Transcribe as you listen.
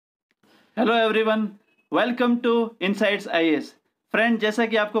Hello everyone, welcome to insights IAS. Friend, जैसा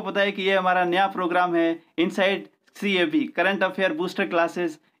कि आपको पता है कि ये हमारा नया प्रोग्राम है inside CAB current affair booster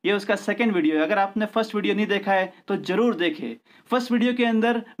classes. ये उसका सेकंड वीडियो है। अगर आपने फर्स्ट वीडियो नहीं देखा है तो जरूर देखें। फर्स्ट वीडियो के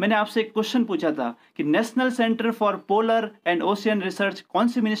अंदर मैंने आपसे एक क्वेश्चन पूछा था कि national centre for polar and ocean research कौन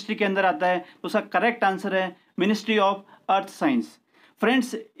सी मिनिस्ट्री के अंदर आता है, तो उसका करेक्ट आंसर है ministry of earth science.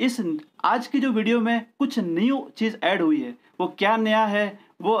 Friends, इस आज की जो वीडियो में कुछ न्यू चीज़ ऐड हुई है। वो क्या नया है,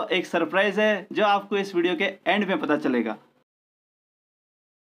 वो एक सरप्राइज है जो आपको इस वीडियो के एंड में पता चलेगा।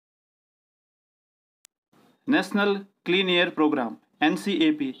 National clean air programme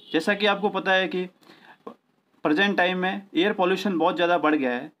NCAP, जैसा कि आपको पता है कि प्रेजेंट टाइम में एयर पॉल्यूशन बहुत ज़्यादा बढ़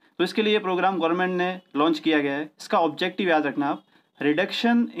गया है, तो इसके लिए ये प्रोग्राम गवर्नमेंट ने लॉन्च किया गया है। इसका ऑब्जेक्टिव याद रखना आप,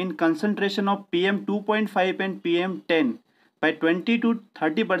 reduction in concentration of PM2.5 and PM10 by 20 to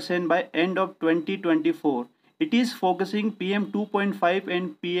 30% by end of 2024. It is focusing PM2.5 and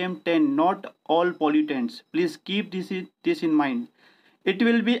PM10, not all pollutants. Please keep this in mind. It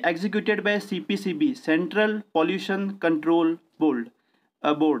will be executed by CPCB, Central Pollution Control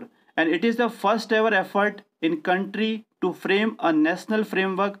Board, and it is the first ever effort in country to frame a national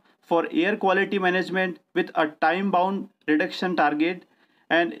framework for air quality management with a time-bound reduction target.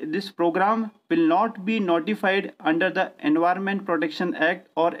 And this program will not be notified under the Environment Protection Act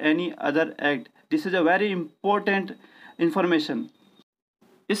or any other act. This is a very important information.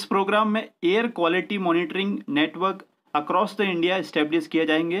 इस programme में air quality monitoring network across the India establish किए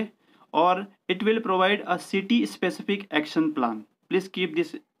जाएंगे और it will provide a city specific action plan. Please keep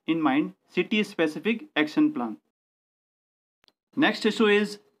this in mind, city specific action plan. Next issue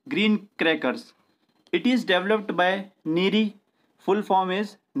is green crackers. It is developed by NEERI, full form is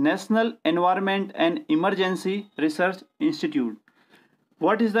National Environment and Emergency Research Institute.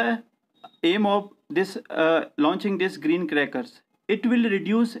 What is the aim of this launching this green crackers? It will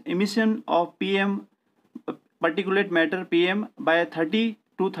reduce emission of PM particulate matter PM by 30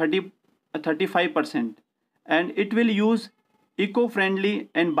 to 35%, and it will use eco-friendly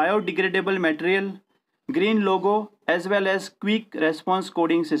and biodegradable material, green logo as well as quick response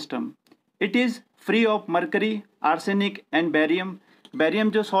coding system. It is free of mercury, arsenic and barium. Barium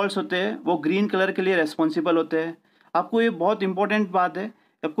जो salts होते हैं वो green colour के लिए responsible होते हैं। आपको ये बहुत इंपॉर्टेंट बात है,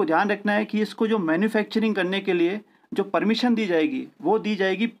 आपको ध्यान रखना है कि इसको जो मैन्युफैक्चरिंग करने के लिए जो परमिशन दी जाएगी वो दी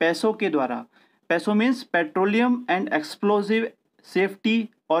जाएगी पैसों के द्वारा। पैसों means petroleum and explosive safety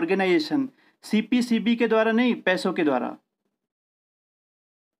organisation, CPCB के द्वारा नहीं, पैसों के द्वारा।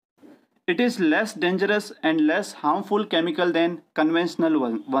 It is less dangerous and less harmful chemical then conventional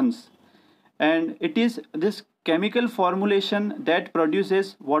once, and it is this chemical formulation that produces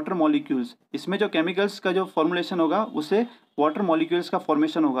water molecules. इसमें जो केमिकल्स का जो फॉर्मुलेशन होगा उससे वाटर मॉलिक्यूल्स का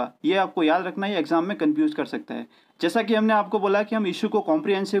फॉर्मेशन होगा। ये आपको याद रखना, है एग्जाम में कंफ्यूज कर सकता है। जैसा कि हमने आपको बोला कि हम इशू को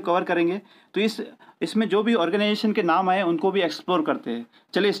कॉम्प्रिहेंसिव कवर करेंगे, तो इसमें जो भी ऑर्गेनाइजेशन के नाम आए उनको भी एक्सप्लोर करते हैं।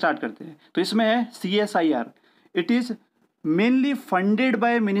 चलिए स्टार्ट करते हैं। तो इसमें है CSIR। It is mainly funded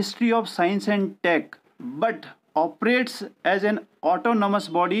by ministry of science and take but operates as an autonomous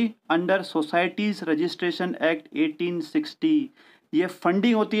body under Societies Registration Act 1860। ये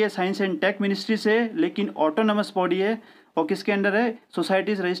फंडिंग होती है साइंस एंड टेक मिनिस्ट्री से, लेकिन ऑटोनमस बॉडी है और किसके अंडर है?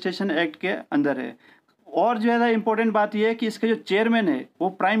 सोसाइटीज़ रजिस्ट्रेशन एक्ट के अंदर है। और ज़्यादा इंपॉर्टेंट बात यह है कि इसके जो चेयरमैन है वो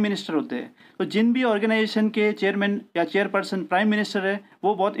प्राइम मिनिस्टर होते हैं। तो जिन भी ऑर्गेनाइजेशन के चेयरमैन या चेयरपर्सन प्राइम मिनिस्टर है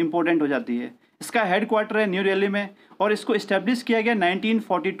वो बहुत इंपॉर्टेंट हो जाती है। इसका हेडक्वार्टर है न्यू दिल्ली में और इसको इस्टेब्लिश किया गया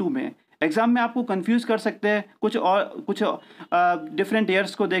 1942 में। एग्जाम में आपको कंफ्यूज कर सकते हैं कुछ डिफरेंट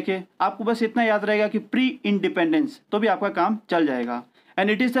ईयर्स को देके। आपको बस इतना याद रहेगा कि प्री इंडिपेंडेंस, तो भी आपका काम चल जाएगा। And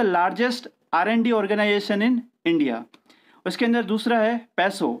it is the largest R&D organisation in India. उसके अंदर दूसरा है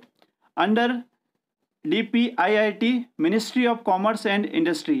पैसो, under DPIIT, ministry of commerce and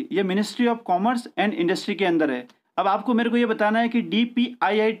industry. ये ministry of commerce and industry के अंदर है। अब आपको मेरे को ये बताना है कि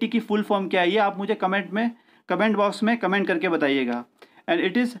DPIIT की फुल फॉर्म क्या है। ये आप मुझे कमेंट बॉक्स में कमेंट करके बताइएगा। And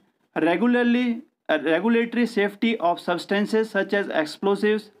it is regulatory safety of substances such as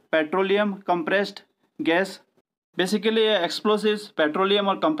explosives, petroleum, compressed gas। Basically ये एक्सप्लोसिव्स, पेट्रोलियम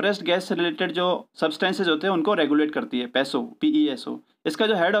और कंप्रेस्ड गैस से रिलेटेड जो सब्सटेंसेज होते हैं उनको रेगुलेट करती है पैसो, PESO। इसका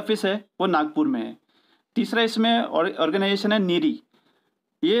जो हेड ऑफिस है वो नागपुर में है। तीसरा इसमें ऑर्गेनाइजेशन है नीरी।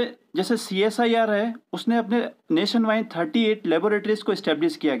 ये जैसे CSIR है, उसने अपने नेशन वाइड 38 लेबोरेटरीज को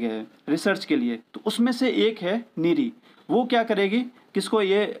इस्टेब्लिश किया गया है रिसर्च के लिए। तो उसमें से एक है नीरी। वो क्या करेगी? किसको?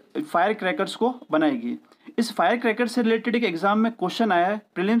 ये फायर क्रैकर्स को बनाएगी। इस फायर क्रैकर से रिलेटेड एक एग्जाम में क्वेश्चन आया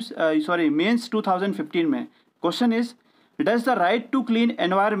है मेंस 2015 में। Question is, does the right to clean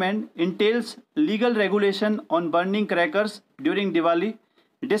environment entails legal regulation on burning crackers during Diwali?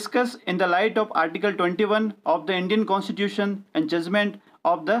 Discuss in the light of Article 21 of the Indian Constitution and judgment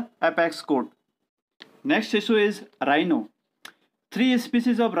of the apex court. Next issue is rhino. 3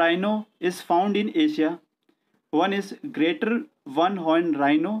 species of rhino is found in Asia. One is greater one-horned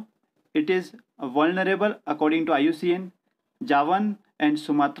rhino. It is vulnerable according to IUCN. Javan and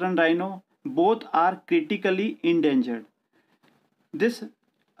Sumatran rhino both are critically endangered. This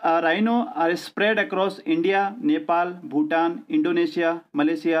rhino are spread across India, Nepal, Bhutan, Indonesia,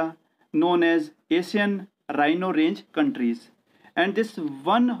 Malaysia, known as Asian rhino range countries. And this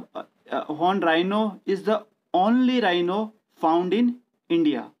one horned rhino is the only rhino found in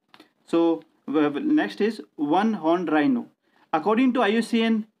India. So next is one horned rhino. According to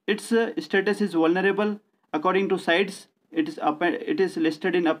IUCN, its status is vulnerable. According to CITES, it is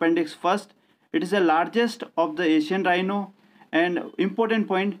listed in Appendix 1st. It is the largest of the Asian rhino. And important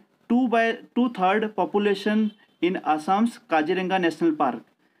point, 2/3 population in Assam's Kaziranga National Park,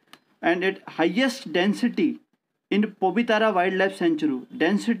 and its highest density in Pobitara Wildlife Sanctuary.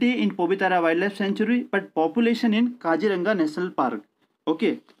 Density in Pobitara Wildlife Sanctuary, but population in Kaziranga National Park.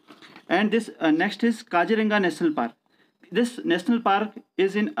 Okay, and this next is Kaziranga National Park. This national park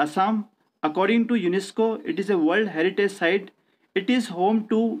is in Assam. According to UNESCO, it is a World Heritage Site. It is home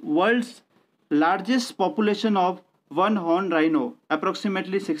to world's largest population of one-horned rhino,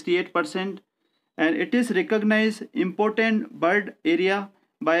 approximately 68%, and it is recognized important bird area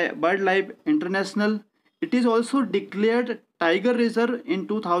by BirdLife International. It is also declared tiger reserve in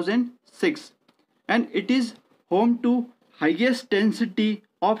 2006, and it is home to highest density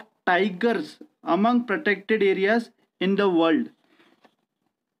of tigers among protected areas in the world.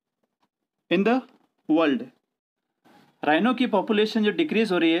 Rhino की population जो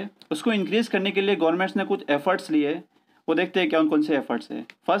decrease हो रही है उसको increase करने के लिए governments ने कुछ एफर्ट्स लिए, वो देखते हैं क्या कौन से एफर्ट्स है।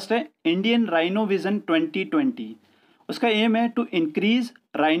 फर्स्ट है इंडियन राइनो विजन 2020। उसका एम है to increase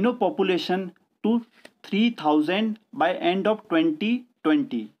rhino population to 3000 bye end of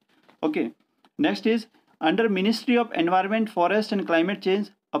 2020। Okay, next is under ministry of environment, forest and climate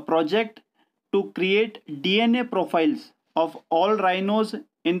change a project to create DNA profiles of all rhinos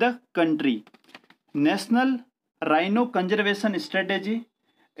in the country. National Rhino Conservation Strategy.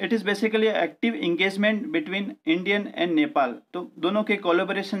 It is basically active engagement between Indian and Nepal. तो दोनों के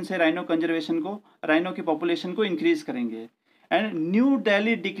collaboration से rhino conservation को, rhino की population को increase करेंगे। And new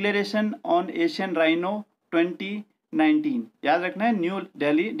Delhi declaration on Asian rhino 2019, याद रखना है, new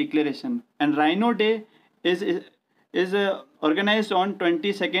Delhi declaration. And rhino day is organized on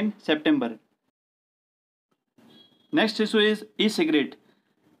 22nd September. Next issue is e cigarette.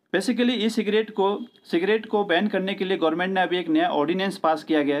 Basically e cigarette को बैन करने के लिए गवर्नमेंट ने अभी एक नया ऑर्डिनेंस पास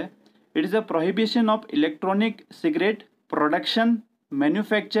किया गया है। It is a prohibition of electronic cigarette production,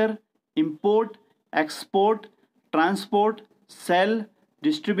 manufacture, import, export, transport, cell,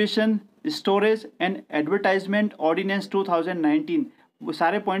 distribution, storage and advertisement ordinance 2019। वो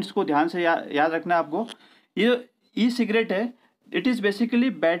सारे पॉइंट्स को ध्यान से याद रखना है आपको। ये ई सिगरेट है, it is basically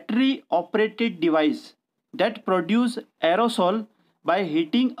battery operated device that produce aerosol by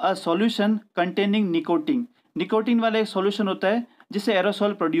heating a solution containing nicotine. Nicotine वाला एक सॉल्यूशन होता है जिससे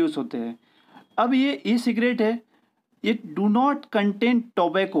एरोसोल प्रोड्यूस होते हैं। अब ये ई सिगरेट है, it do not contain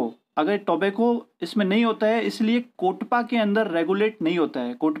tobacco. अगर टोबैको इसमें नहीं होता है, इसलिए कोटपा के अंदर रेगुलेट नहीं होता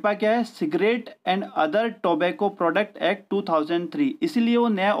है। कोटपा क्या है? Cigarette and other tobacco product act 2003, इसीलिए वो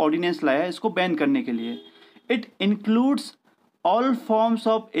नया ऑर्डिनेंस लाया है इसको बैन करने के लिए। It includes all forms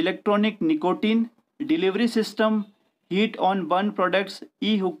of electronic nicotine, delivery system, heat on burn products,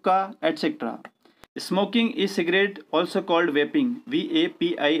 e-hookah, etc. Smoking e-cigarette, also called vaping,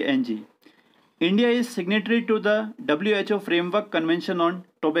 VAPING. India is signatory to the WHO Framework Convention on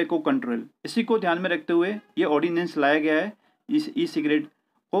Tobacco Control. इसी को ध्यान में रखते हुए ये ordinance लाया गया है इस ई-सिगरेट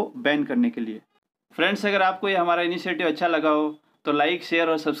को बैन करने के लिए। फ्रेंड्स, अगर आपको ये हमारा इनिशिएटिव अच्छा लगा हो तो लाइक, शेयर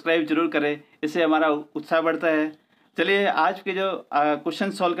और सब्सक्राइब जरूर करें, इससे हमारा उत्साह बढ़ता है। चलिए आज के जो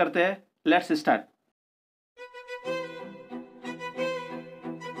क्वेश्चन सॉल्व करते हैं, लेट्स स्टार्ट।